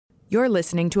You're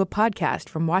listening to a podcast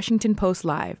from Washington Post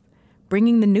Live,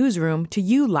 bringing the newsroom to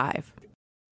you live.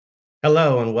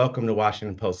 Hello and welcome to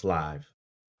Washington Post Live.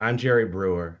 I'm Jerry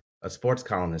Brewer, a sports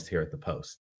columnist here at the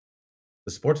Post.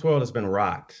 The sports world has been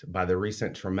rocked by the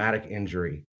recent traumatic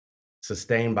injury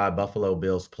sustained by Buffalo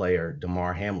Bills player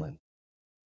Damar Hamlin.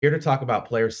 Here to talk about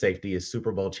player safety is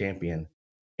Super Bowl champion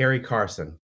Harry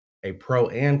Carson, a pro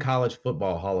and college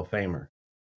football Hall of Famer.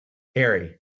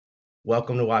 Harry,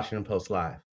 welcome to Washington Post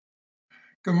Live.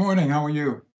 Good morning. How are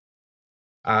you?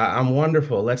 I'm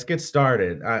wonderful. Let's get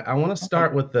started. I want to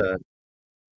start with the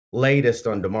latest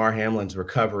on Damar Hamlin's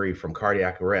recovery from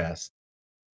cardiac arrest.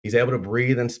 He's able to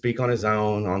breathe and speak on his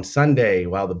own. On Sunday,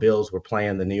 while the Bills were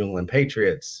playing the New England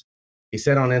Patriots, he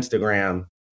said on Instagram,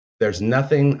 "There's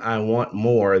nothing I want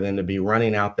more than to be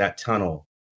running out that tunnel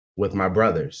with my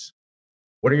brothers."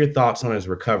 What are your thoughts on his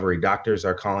recovery? Doctors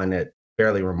are calling it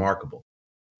fairly remarkable.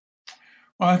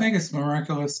 Well, I think it's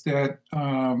miraculous that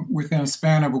within a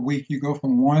span of a week, you go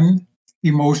from one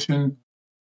emotion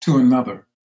to another.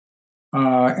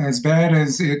 As bad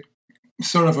as it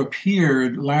sort of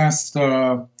appeared last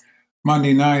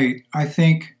Monday night, I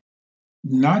think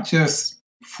not just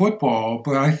football,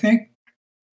 but I think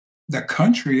the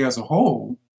country as a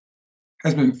whole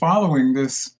has been following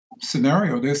this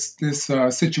scenario, this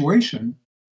situation,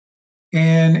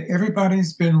 and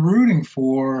everybody's been rooting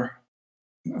for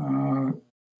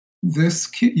this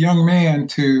young man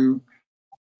to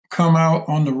come out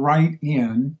on the right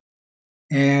end.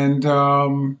 And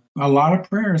a lot of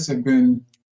prayers have been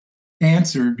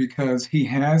answered because he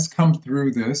has come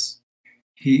through this.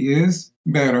 He is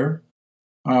better.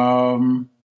 And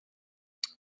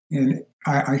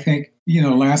I think,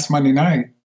 last Monday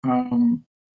night, I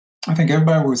think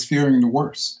everybody was fearing the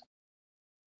worst.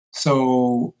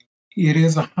 So it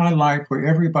is a highlight for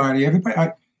everybody.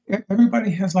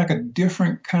 Everybody has like a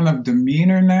different kind of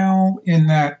demeanor now, in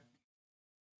that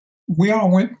we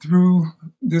all went through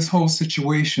this whole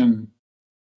situation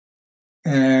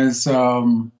as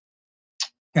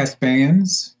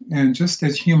fans and just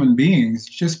as human beings,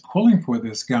 just pulling for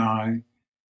this guy.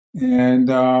 And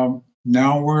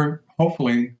now we're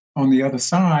hopefully on the other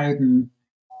side, and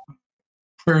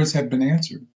prayers have been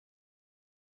answered.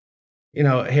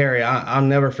 Harry, I'll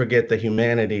never forget the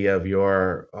humanity of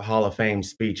your Hall of Fame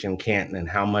speech in Canton and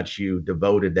how much you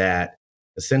devoted that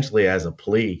essentially as a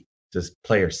plea to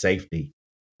player safety.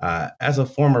 As a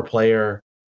former player,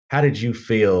 how did you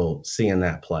feel seeing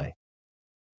that play?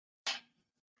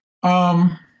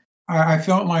 I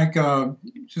felt like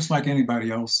just like anybody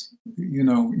else. You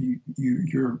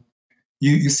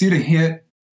see the hit,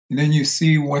 and then you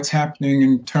see what's happening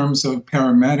in terms of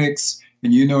paramedics,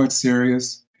 and it's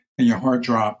serious. And your heart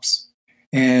drops.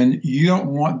 And you don't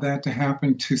want that to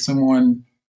happen to someone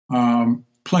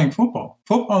playing football.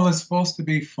 Football is supposed to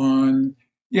be fun.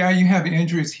 Yeah, you have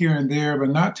injuries here and there, but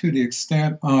not to the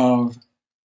extent of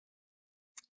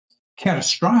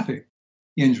catastrophic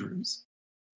injuries,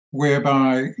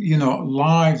 whereby,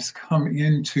 lives come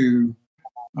into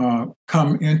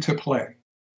play.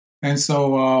 And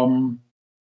so,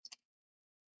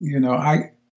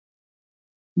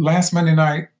 last Monday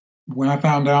night, when I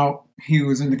found out he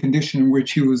was in the condition in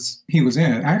which he was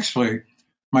in, actually,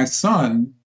 my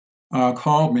son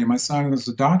called me. My son is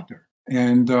a doctor,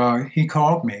 and he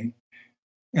called me,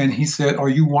 and he said, "Are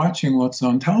you watching what's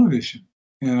on television?"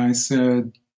 And I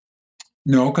said,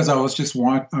 "No," because I was just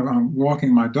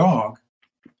walking my dog.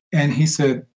 And he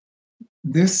said,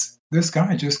 "This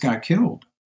guy just got killed."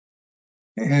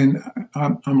 And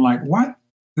I'm like, "What?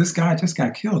 This guy just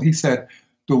got killed?" He said,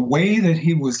 "The way that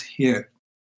he was hit,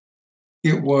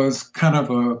 it was kind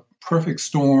of a perfect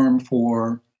storm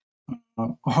for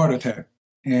a heart attack."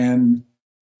 And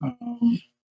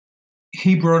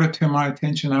he brought it to my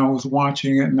attention. I was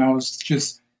watching it, and I was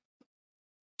just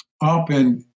up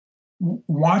and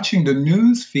watching the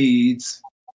news feeds.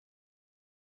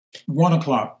 1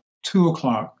 o'clock, 2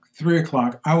 o'clock, 3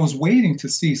 o'clock. I was waiting to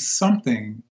see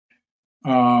something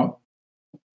on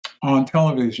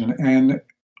television, and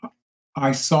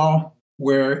I saw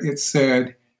where it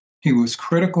said he was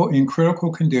in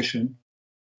critical condition.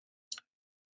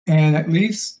 And at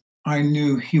least I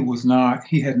knew he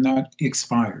had not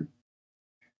expired.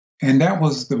 And that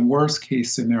was the worst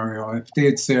case scenario. If they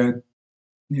had said,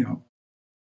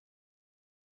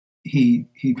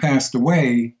 he passed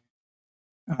away,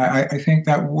 I think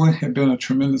that would have been a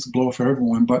tremendous blow for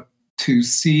everyone. But to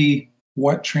see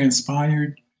what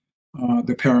transpired,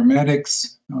 the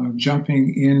paramedics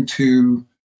jumping into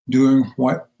doing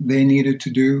what they needed to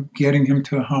do, getting him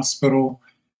to the hospital,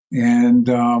 and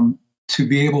to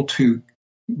be able to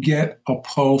get a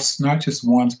pulse, not just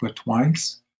once, but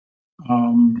twice.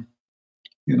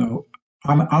 You know,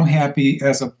 I'm happy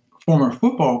as a former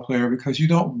football player because you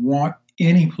don't want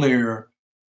any player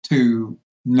to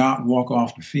not walk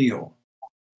off the field.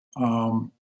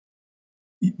 Um,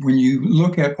 when you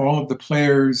look at all of the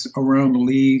players around the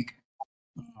league,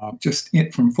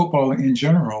 from football in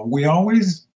general, we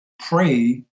always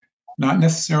pray, not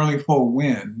necessarily for a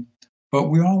win, but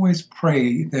we always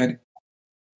pray that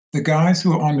the guys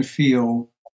who are on the field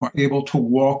are able to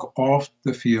walk off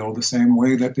the field the same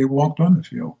way that they walked on the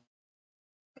field.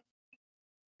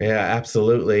 Yeah,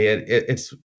 absolutely.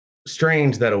 It's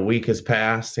strange that a week has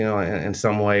passed. In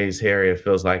some ways, Harry, it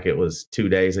feels like it was 2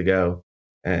 days ago.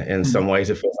 In Mhm. some ways,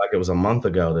 it feels like it was a month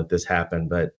ago that this happened.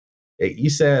 But you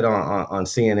said on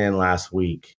CNN last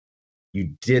week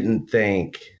you didn't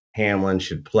think Hamlin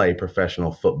should play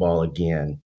professional football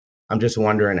again. I'm just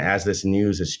wondering, as this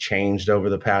news has changed over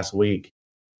the past week,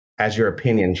 has your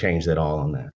opinion changed at all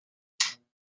on that?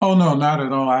 Oh no, not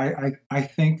at all. I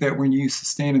think that when you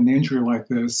sustain an injury like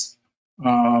this,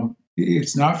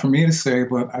 it's not for me to say,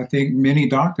 but I think many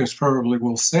doctors probably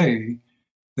will say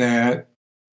that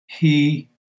he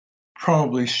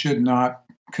probably should not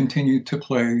continue to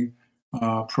play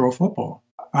pro football.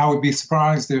 I would be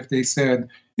surprised if they said,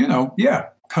 yeah,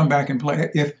 come back and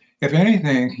play. If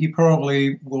anything, he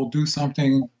probably will do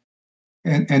something.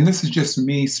 And this is just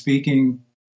me speaking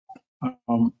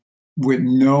um, with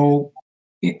no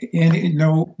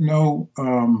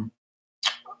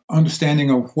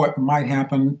understanding of what might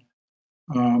happen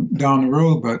down the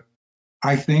road. But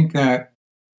I think that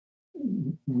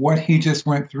what he just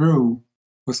went through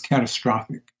was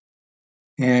catastrophic.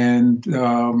 And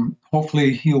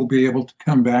hopefully he'll be able to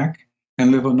come back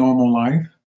and live a normal life.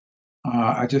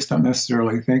 I just don't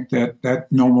necessarily think that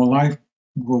that normal life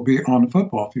will be on the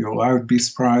football field. I would be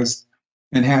surprised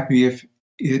and happy it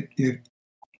if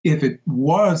if it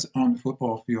was on the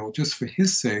football field, just for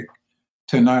his sake,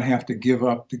 to not have to give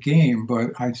up the game.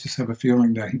 But I just have a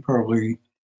feeling that he probably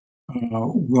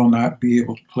will not be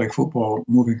able to play football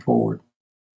moving forward.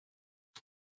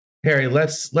 Harry,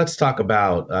 let's talk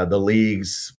about the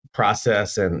league's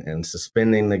process and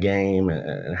suspending the game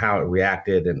and how it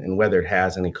reacted and whether it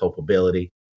has any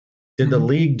culpability. Did the Mhm.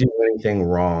 league do anything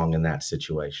wrong in that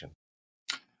situation?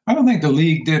 I don't think the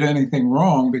league did anything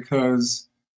wrong because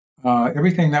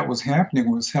everything that was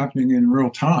happening in real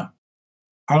time.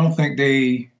 I don't think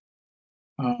they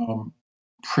um,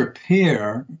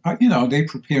 they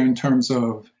prepare in terms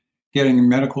of getting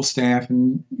medical staff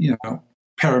and,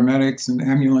 paramedics and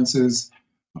ambulances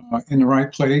in the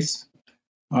right place.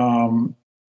 Um,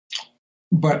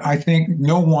 but I think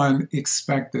no one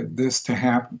expected this to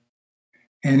happen.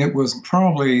 And it was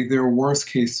probably their worst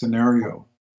case scenario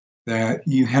that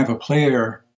you have a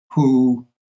player who,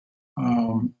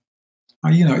 um,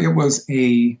 it was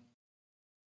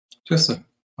just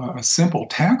a simple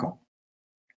tackle,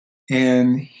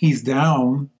 and he's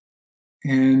down,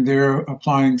 and they're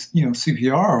applying,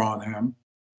 CPR on him,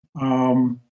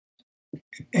 um,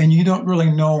 and you don't really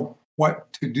know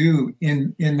what to do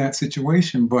in that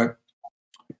situation. But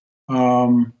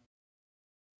um,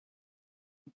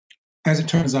 as it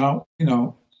turns out,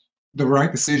 the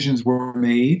right decisions were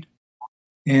made,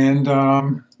 and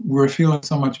we're feeling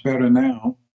so much better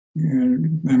now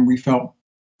than we felt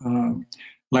um,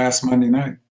 last Monday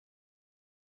night.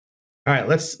 All right,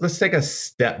 let's take a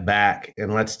step back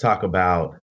and let's talk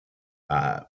about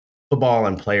uh, football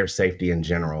and player safety in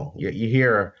general. You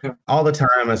hear Yeah. all the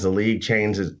time as the league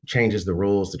changes the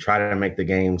rules to try to make the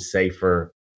game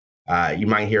safer. You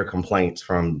might hear complaints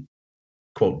from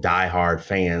quote diehard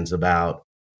fans about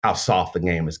how soft the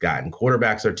game has gotten.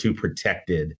 Quarterbacks are too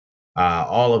protected.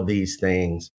 All of these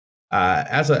things.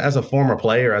 As a former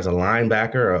player, as a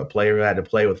linebacker, a player who had to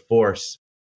play with force,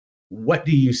 what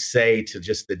do you say to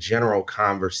just the general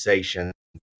conversation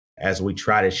as we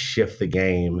try to shift the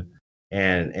game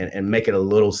and make it a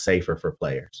little safer for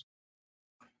players?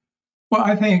 Well,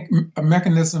 I think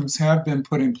mechanisms have been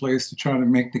put in place to try to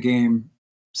make the game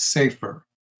safer.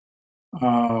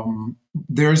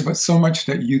 There's but so much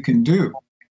that you can do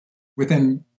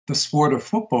within the sport of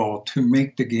football to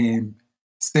make the game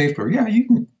safer. Yeah, you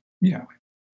can,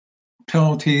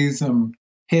 penalties,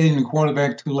 hitting the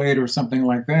quarterback too late or something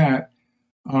like that.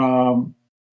 Um,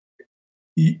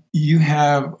 you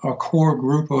have a core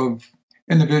group of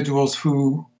individuals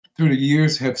who, through the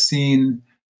years, have seen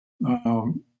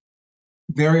um,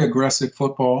 very aggressive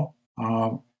football,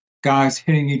 guys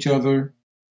hitting each other,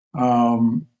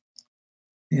 um,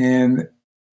 and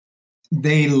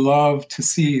they love to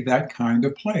see that kind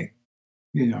of play.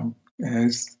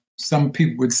 As some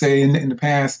people would say in the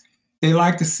past, they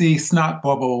like to see snot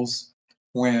bubbles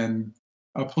when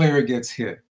a player gets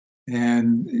hit.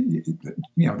 And,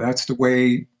 that's the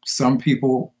way some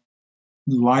people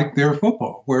like their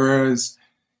football. Whereas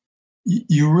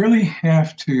you really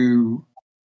have to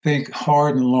think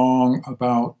hard and long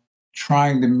about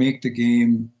trying to make the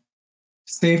game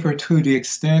safer to the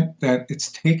extent that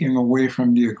it's taking away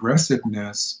from the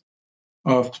aggressiveness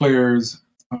of players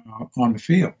on the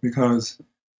field. Because,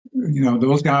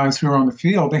 those guys who are on the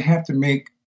field, they have to make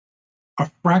a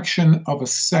fraction of a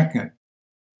second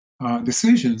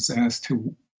decisions as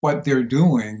to what they're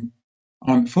doing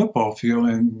on the football field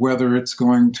and whether it's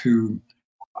going to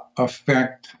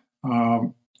affect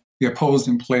the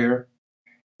opposing player.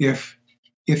 If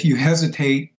you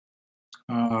hesitate,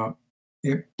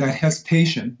 if that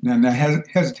hesitation, and that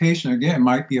hesitation again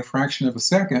might be a fraction of a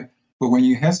second, but when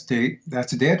you hesitate,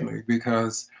 that's deadly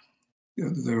because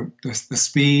the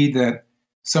speed that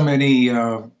so many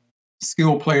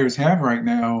skilled players have right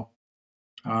now,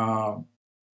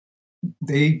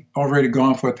 they already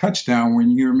gone for a touchdown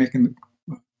when you're making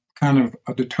kind of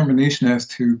a determination as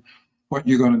to what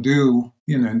you're going to do,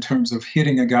 in terms of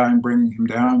hitting a guy and bringing him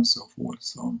down and so forth.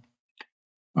 So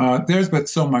there's but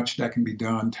so much that can be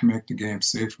done to make the game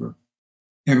safer,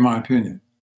 in my opinion.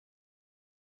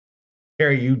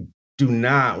 Harry, you do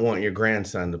not want your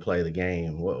grandson to play the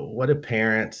game. What do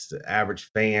parents, the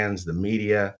average fans, the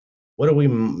media, what do we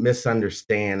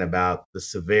misunderstand about the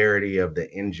severity of the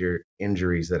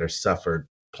injuries that are suffered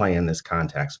playing this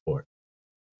contact sport?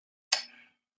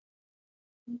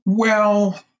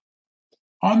 Well,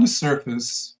 on the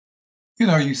surface,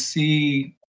 you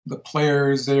see the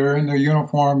players, they're in their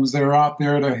uniforms, they're out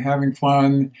there, they're having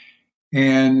fun.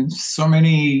 And so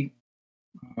many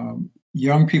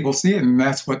young people see it, and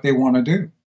that's what they want to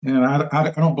do. And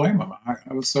I don't blame them.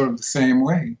 I was sort of the same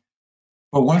way.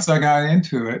 But once I got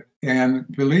into it,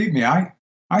 and believe me, I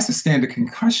sustained a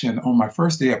concussion on my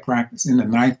first day of practice in the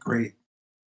 9th grade.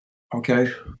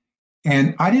 Okay.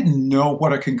 And I didn't know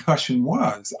what a concussion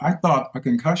was. I thought a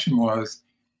concussion was,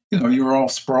 you're all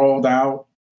sprawled out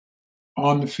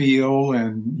on the field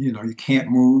and, you can't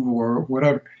move or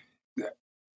whatever.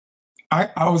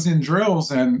 I was in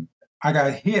drills and I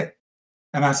got hit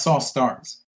and I saw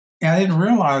stars. And I didn't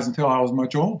realize until I was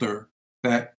much older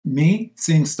that me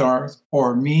seeing stars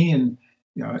or me and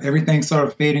everything sort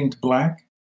of fading to black,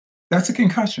 that's a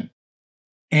concussion.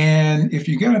 And if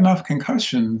you get enough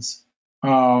concussions,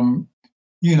 you're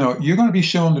going to be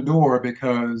shown the door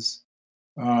because,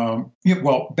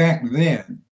 back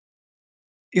then,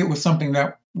 it was something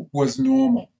that was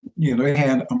normal. They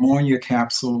had ammonia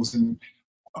capsules and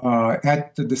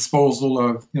at the disposal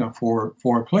of,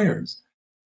 for players.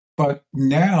 But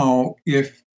now,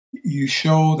 if you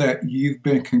show that you've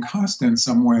been concussed in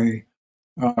some way,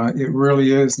 it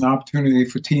really is an opportunity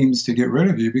for teams to get rid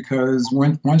of you because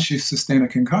once you sustain a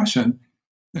concussion,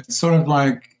 it's sort of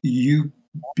like you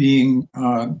being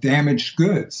damaged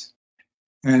goods.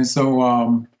 And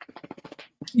so,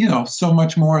 so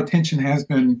much more attention has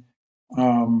been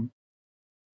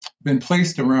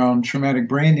placed around traumatic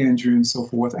brain injury and so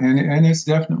forth. And it's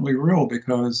definitely real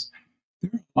because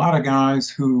there are a lot of guys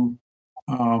who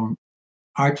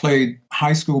I played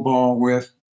high school ball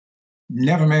with,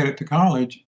 never made it to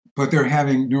college, but they're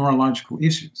having neurological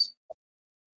issues.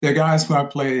 There are guys who I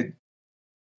played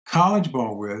college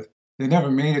ball with, they never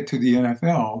made it to the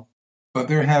NFL, but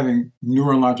they're having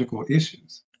neurological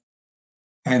issues.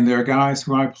 And there are guys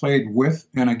who I played with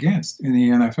and against in the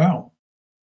NFL,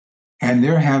 and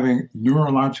they're having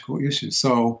neurological issues.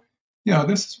 So,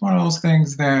 this is one of those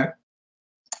things that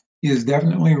is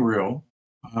definitely real.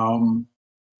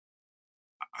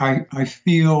 I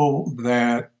feel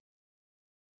that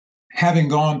having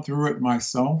gone through it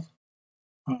myself,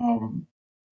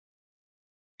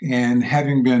 and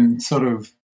having been sort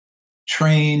of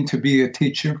trained to be a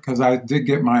teacher, because I did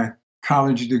get my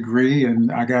college degree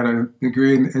and I got a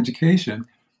degree in education,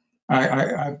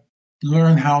 I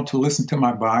learned how to listen to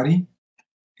my body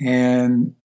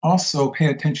and also pay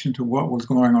attention to what was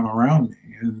going on around me.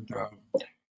 And,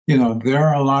 there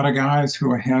are a lot of guys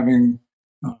who are having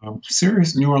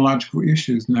serious neurological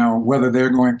issues. Now, whether they're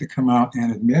going to come out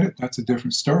and admit it, that's a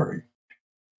different story.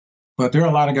 But there are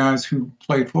a lot of guys who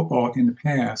played football in the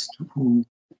past who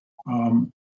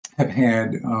have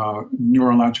had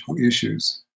neurological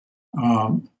issues.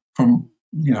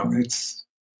 It's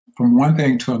from one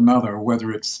thing to another,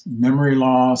 whether it's memory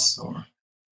loss or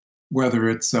whether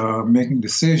it's making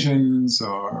decisions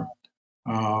or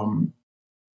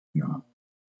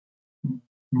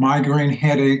migraine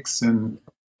headaches and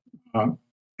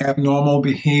abnormal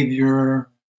behavior.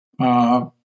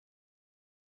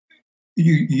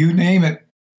 You name it.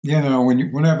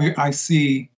 Whenever I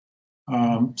see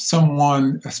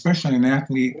someone, especially an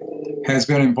athlete, has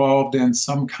been involved in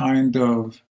some kind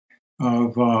of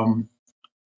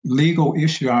legal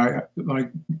issue. I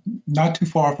like not too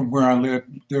far from where I live.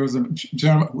 There was a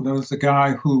gentleman. There was a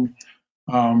guy who,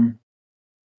 and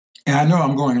I know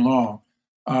I'm going long.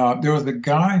 There was a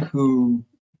guy who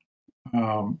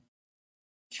um,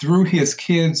 threw his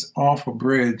kids off a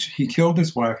bridge. He killed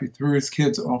his wife. He threw his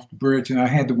kids off the bridge, and I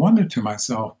had to wonder to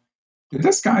myself, did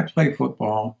this guy play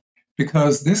football?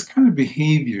 Because this kind of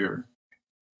behavior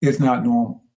is not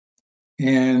normal.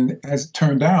 And as it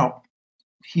turned out,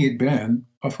 he had been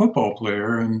a football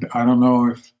player, and I don't know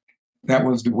if that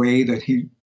was the way that he,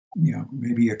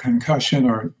 maybe a concussion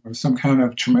or some kind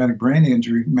of traumatic brain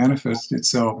injury manifested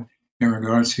itself in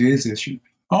regards to his issue.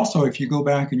 Also, if you go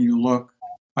back and you look,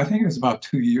 I think it was about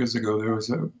 2 years ago, there was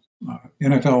a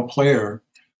NFL player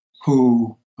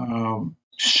who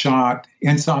shot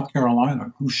in South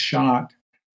Carolina, who shot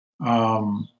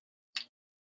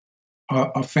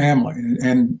a family.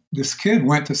 And this kid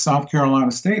went to South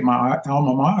Carolina State, my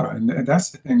alma mater. And that's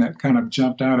the thing that kind of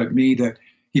jumped out at me, that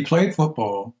he played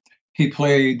football. He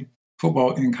played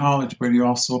football in college, but he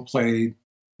also played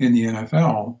in the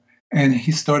NFL. And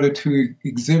he started to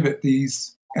exhibit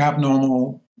these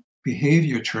abnormal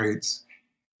behavior traits.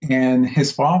 And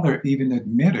his father even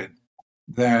admitted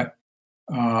that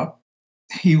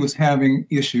he was having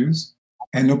issues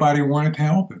and nobody wanted to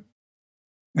help him.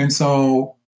 And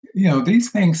so,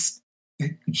 these things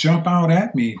jump out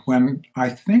at me when I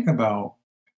think about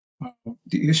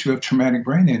the issue of traumatic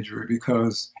brain injury,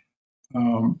 because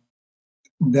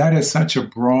that is such a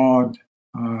broad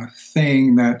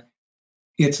thing that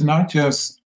it's not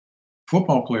just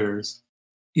football players,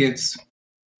 it's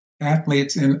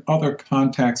athletes in other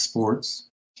contact sports.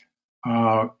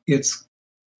 It's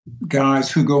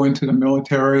guys who go into the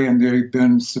military and they've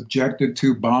been subjected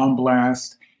to bomb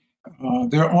blasts.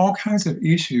 There are all kinds of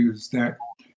issues that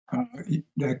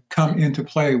come into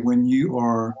play when you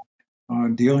are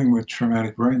dealing with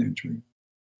traumatic brain injury.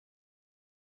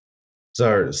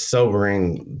 So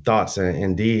sobering thoughts,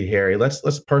 indeed, Harry. Let's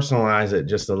personalize it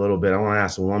just a little bit. I want to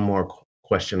ask one more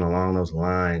question along those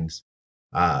lines.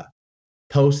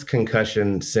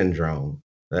 Post-concussion syndrome.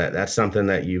 That's something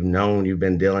that you've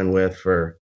been dealing with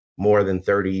for more than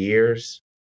 30 years.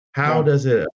 How does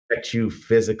it affect you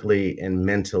physically and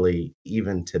mentally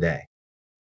even today?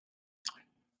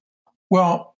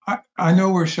 Well, I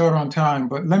know we're short on time,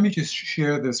 but let me just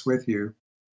share this with you.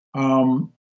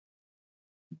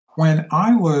 When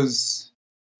I was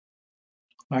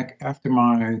after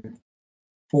my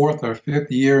 4th or 5th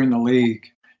year in the league,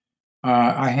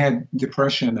 I had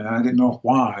depression and I didn't know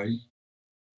why.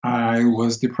 I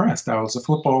was depressed. I was a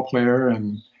football player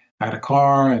and I had a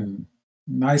car and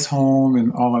nice home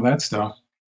and all of that stuff.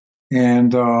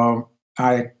 And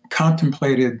I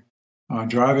contemplated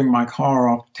driving my car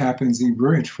off Tappan Zee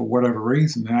Bridge for whatever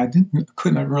reason. And I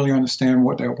couldn't really understand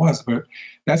what that was, but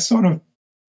that sort of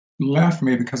left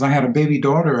me because I had a baby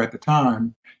daughter at the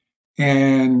time.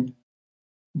 And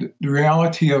the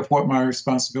reality of what my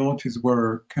responsibilities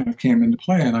were kind of came into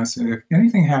play. And I said, if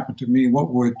anything happened to me,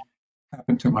 what would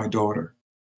happen to my daughter?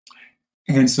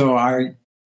 And so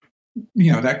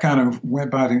that kind of went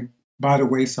by the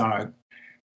wayside.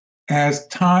 As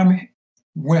time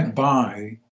went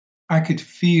by, I could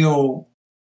feel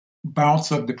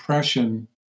bouts of depression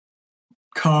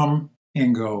come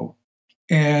and go.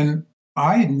 And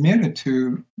I admitted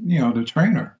to, the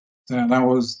trainer that I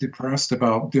was depressed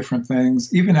about different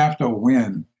things. Even after a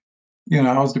win,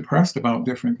 I was depressed about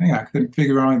different things. I couldn't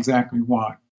figure out exactly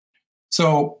why.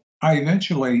 So I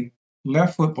eventually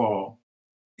left football.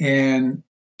 And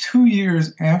 2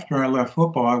 years after I left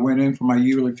football, I went in for my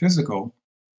yearly physical.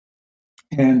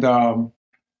 And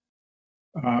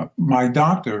my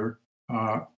doctor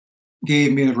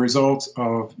gave me the results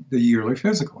of the yearly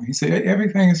physical. He said,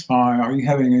 everything is fine. Are you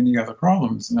having any other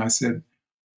problems? And I said,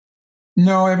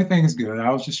 no, everything is good.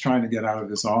 I was just trying to get out of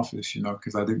this office,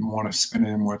 because I didn't want to spend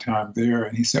any more time there.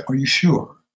 And he said, are you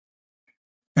sure?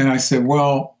 And I said,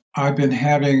 well, I've been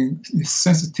having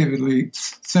sensitivity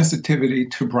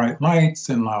to bright lights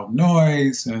and loud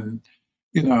noise and,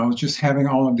 just having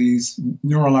all of these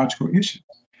neurological issues.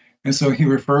 And so he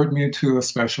referred me to a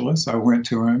specialist. I went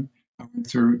to him. I went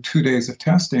through 2 days of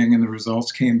testing, and the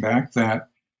results came back that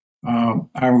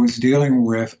I was dealing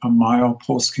with a mild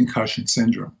post-concussion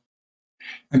syndrome.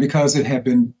 And because it had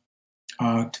been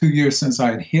 2 years since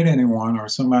I had hit anyone or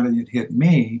somebody had hit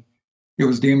me, it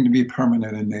was deemed to be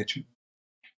permanent in nature.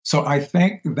 So I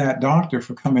thank that doctor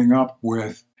for coming up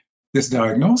with this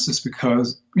diagnosis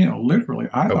because, literally,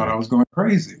 I thought I was going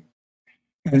crazy.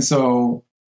 And so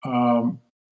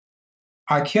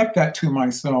I kept that to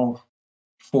myself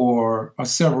for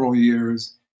several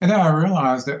years. And then I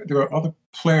realized that there are other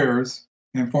players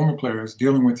and former players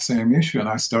dealing with the same issue. And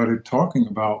I started talking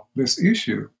about this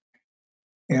issue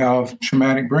of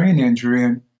traumatic brain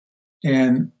injury.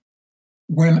 And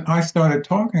when I started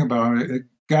talking about it, it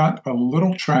got a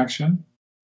little traction.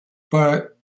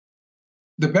 But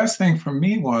the best thing for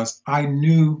me was I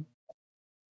knew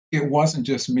it wasn't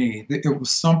just me, it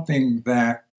was something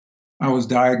that I was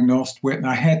diagnosed with, and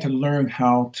I had to learn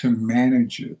how to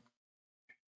manage it.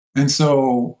 And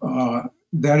so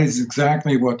that is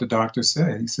exactly what the doctor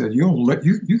said. He said, you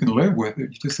can live with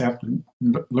it. You just have to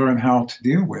learn how to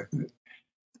deal with it.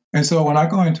 And so when I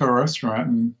go into a restaurant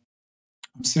and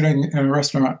I'm sitting in a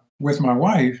restaurant with my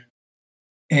wife,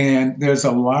 and there's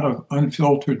a lot of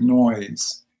unfiltered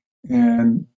noise,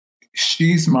 and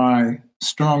she's my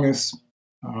strongest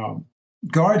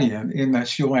guardian in that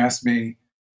she'll ask me,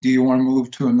 do you want to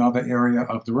move to another area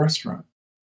of the restaurant?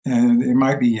 And it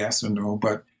might be yes or no,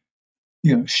 but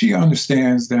she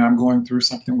understands that I'm going through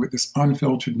something with this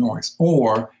unfiltered noise.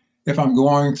 Or if I'm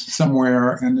going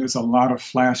somewhere and there's a lot of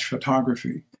flash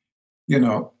photography,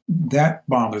 that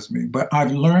bothers me. But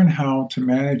I've learned how to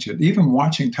manage it. Even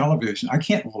watching television, I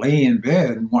can't lay in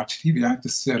bed and watch TV. I have to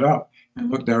sit up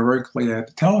and look directly at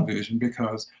the television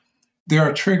because there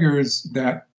are triggers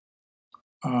that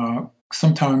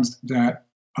sometimes that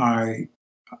I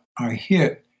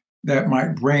hit that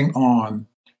might bring on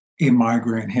a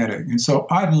migraine headache. And so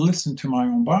I've listened to my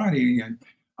own body, and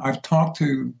I've talked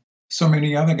to so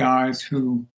many other guys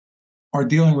who are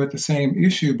dealing with the same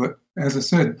issue, but as I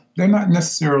said, they're not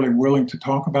necessarily willing to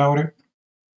talk about it.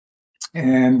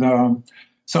 And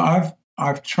so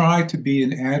I've tried to be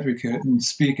an advocate and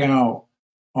speak out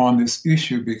on this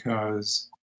issue because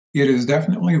it is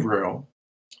definitely real.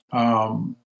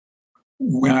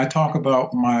 When I talk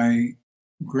about my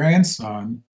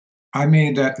grandson, I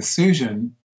made that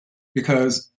decision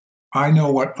because I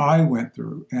know what I went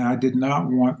through, and I did not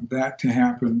want that to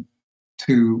happen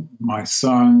to my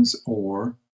sons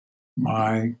or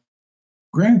my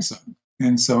grandson.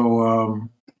 And so,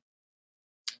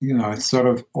 it's sort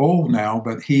of old now,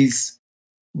 but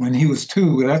when he was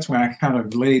 2, that's when I kind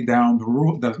of laid down the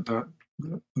rule,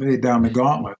 laid down the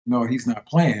gauntlet. No, he's not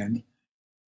playing.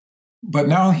 But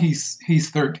now he's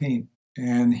 13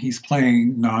 and he's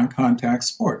playing non-contact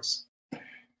sports.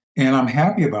 And I'm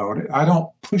happy about it. I don't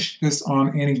push this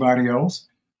on anybody else.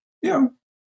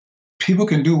 People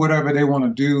can do whatever they want to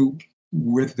do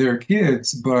with their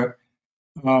kids, but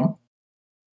I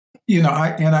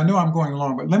know I'm going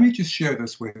long, but let me just share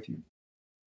this with you.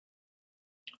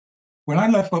 When I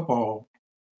left football,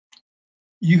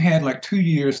 you had like 2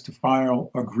 years to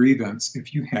file a grievance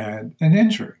if you had an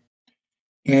injury.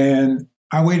 And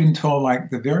I waited until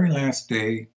like the very last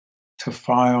day to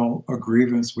file a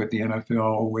grievance with the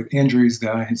NFL with injuries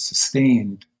that I had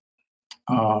sustained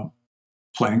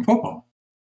playing football.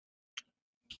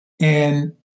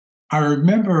 And I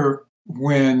remember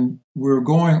when we were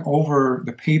going over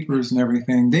the papers and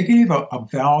everything, they gave a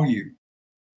value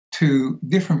to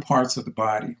different parts of the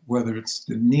body, whether it's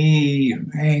the knee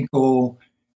and ankle.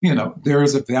 There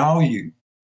is a value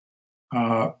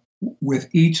with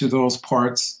each of those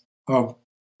parts of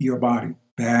your body,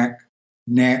 back,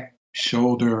 neck,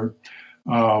 shoulder.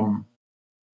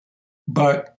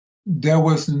 But there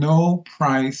was no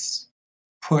price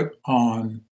put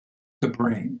on the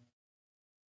brain.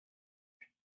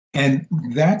 And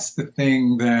that's the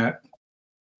thing that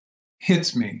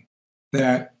hits me,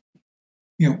 that,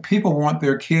 people want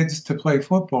their kids to play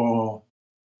football,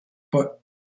 but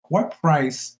what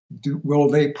price will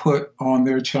they put on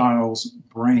their child's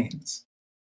brains?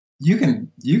 You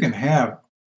can have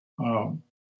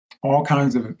all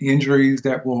kinds of injuries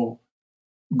that will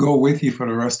go with you for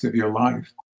the rest of your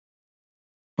life.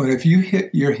 But if you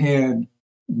hit your head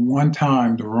one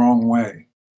time the wrong way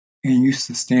and you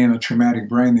sustain a traumatic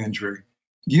brain injury,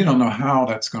 you don't know how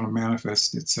that's going to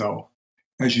manifest itself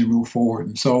as you move forward.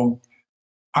 And so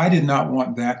I did not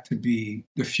want that to be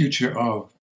the future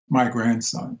of my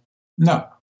grandson. No,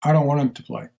 I don't want him to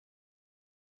play.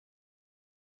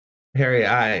 Harry,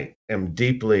 I am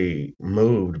deeply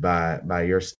moved by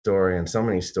your story and so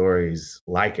many stories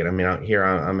like it. I mean,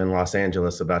 I'm in Los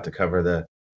Angeles about to cover the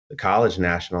college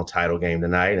national title game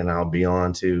tonight, and I'll be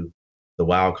on to the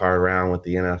wild card round with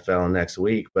the NFL next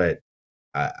week. But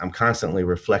I'm constantly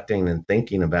reflecting and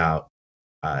thinking about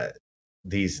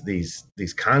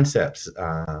these concepts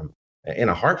in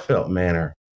a heartfelt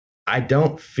manner. I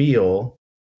don't feel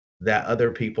that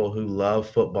other people who love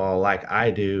football like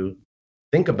I do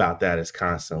think about that as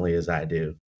constantly as I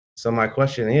do. So my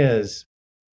question is,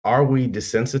 are we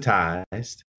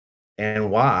desensitized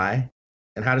and why?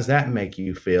 And how does that make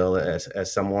you feel as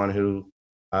someone who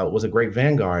was a great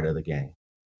vanguard of the game?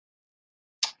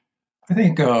 I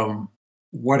think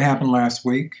what happened last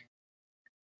week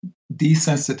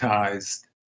desensitized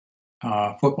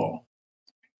football.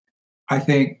 I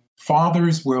think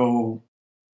fathers will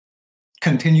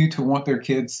continue to want their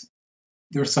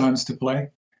sons to play.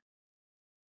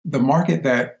 The market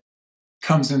that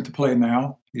comes into play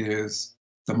now is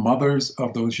the mothers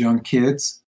of those young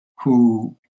kids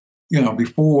who,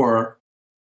 before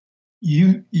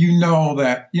you know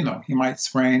that, he might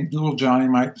little Johnny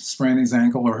might sprain his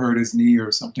ankle or hurt his knee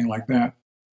or something like that.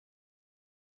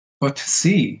 But to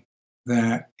see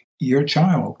that your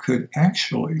child could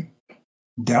actually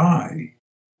die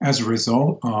as a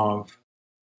result of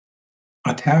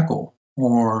a tackle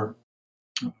or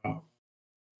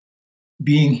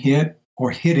being hit or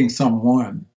hitting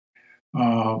someone,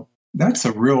 that's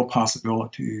a real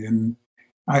possibility. And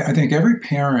I think every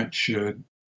parent should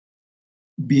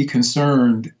be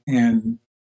concerned and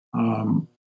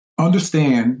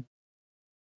understand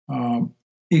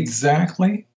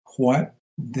exactly what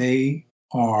they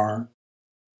are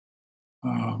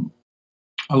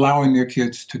allowing their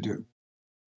kids to do.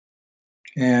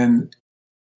 And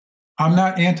I'm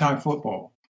not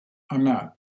anti-football. I'm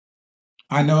not.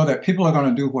 I know that people are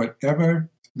going to do whatever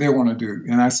they want to do.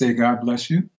 And I say, God bless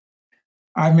you.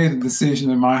 I've made a decision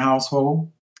in my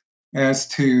household as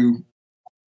to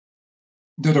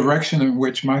the direction in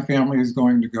which my family is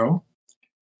going to go.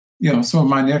 Some of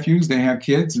my nephews, they have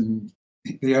kids and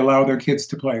they allow their kids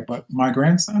to play. But my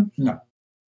grandson, no.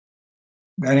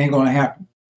 That ain't going to happen.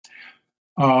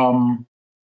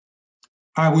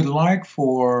 I would like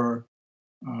for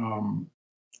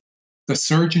the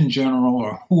Surgeon General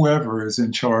or whoever is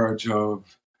in charge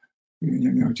of,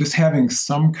 just having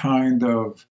some kind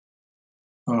of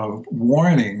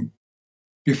warning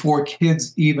before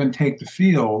kids even take the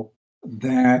field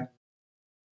that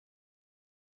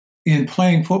in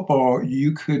playing football,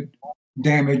 you could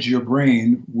damage your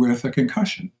brain with a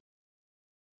concussion.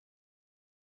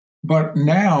 But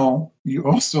now you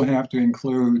also have to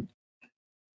include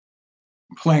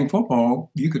playing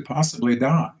football, you could possibly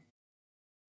die.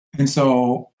 And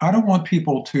so I don't want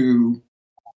people to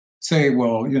say,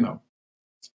 well,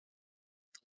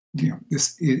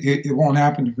 this it won't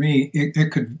happen to me.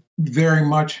 It could very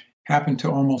much happen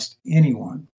to almost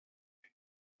anyone.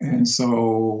 And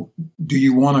so do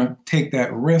you want to take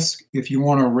that risk? If you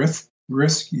want to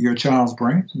risk your child's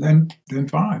brain, then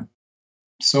fine.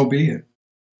 So be it.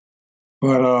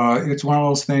 But it's one of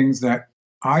those things that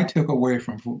I took away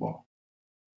from football,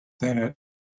 that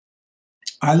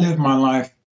I lived my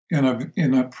life in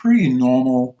a pretty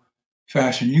normal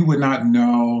fashion. You would not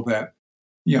know that,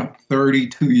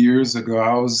 32 years ago,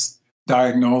 I was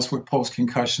diagnosed with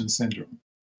post-concussion syndrome,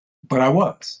 but I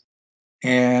was.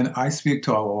 And I speak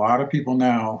to a lot of people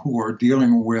now who are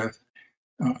dealing with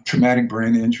traumatic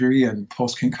brain injury and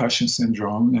post-concussion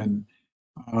syndrome, and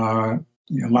a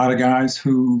lot of guys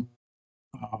who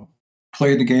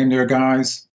played the game. There are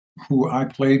guys who I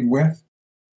played with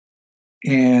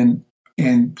and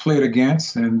played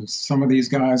against, and some of these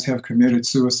guys have committed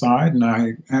suicide. And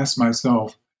I asked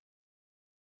myself,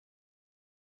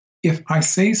 if I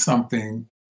say something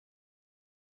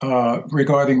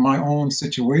regarding my own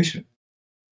situation,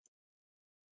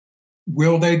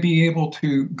 will they be able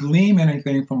to glean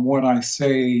anything from what I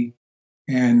say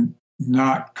and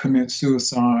not commit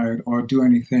suicide or do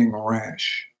anything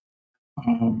rash?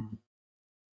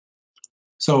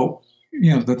 So,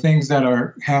 the things that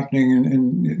are happening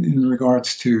in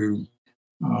regards to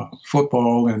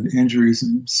football and injuries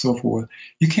and so forth,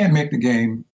 you can't make the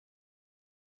game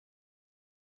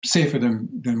safer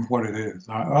than what it is.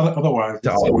 Otherwise, it's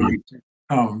going to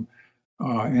become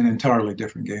an entirely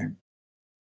different game.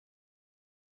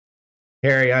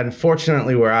 Harry,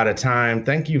 unfortunately, we're out of time.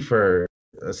 Thank you for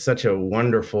such a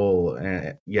wonderful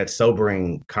yet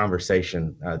sobering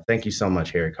conversation. Thank you so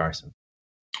much, Harry Carson.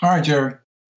 All right, Jerry.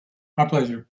 My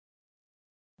pleasure.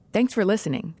 Thanks for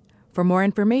listening. For more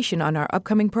information on our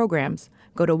upcoming programs,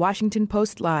 go to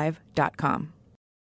WashingtonPostLive.com.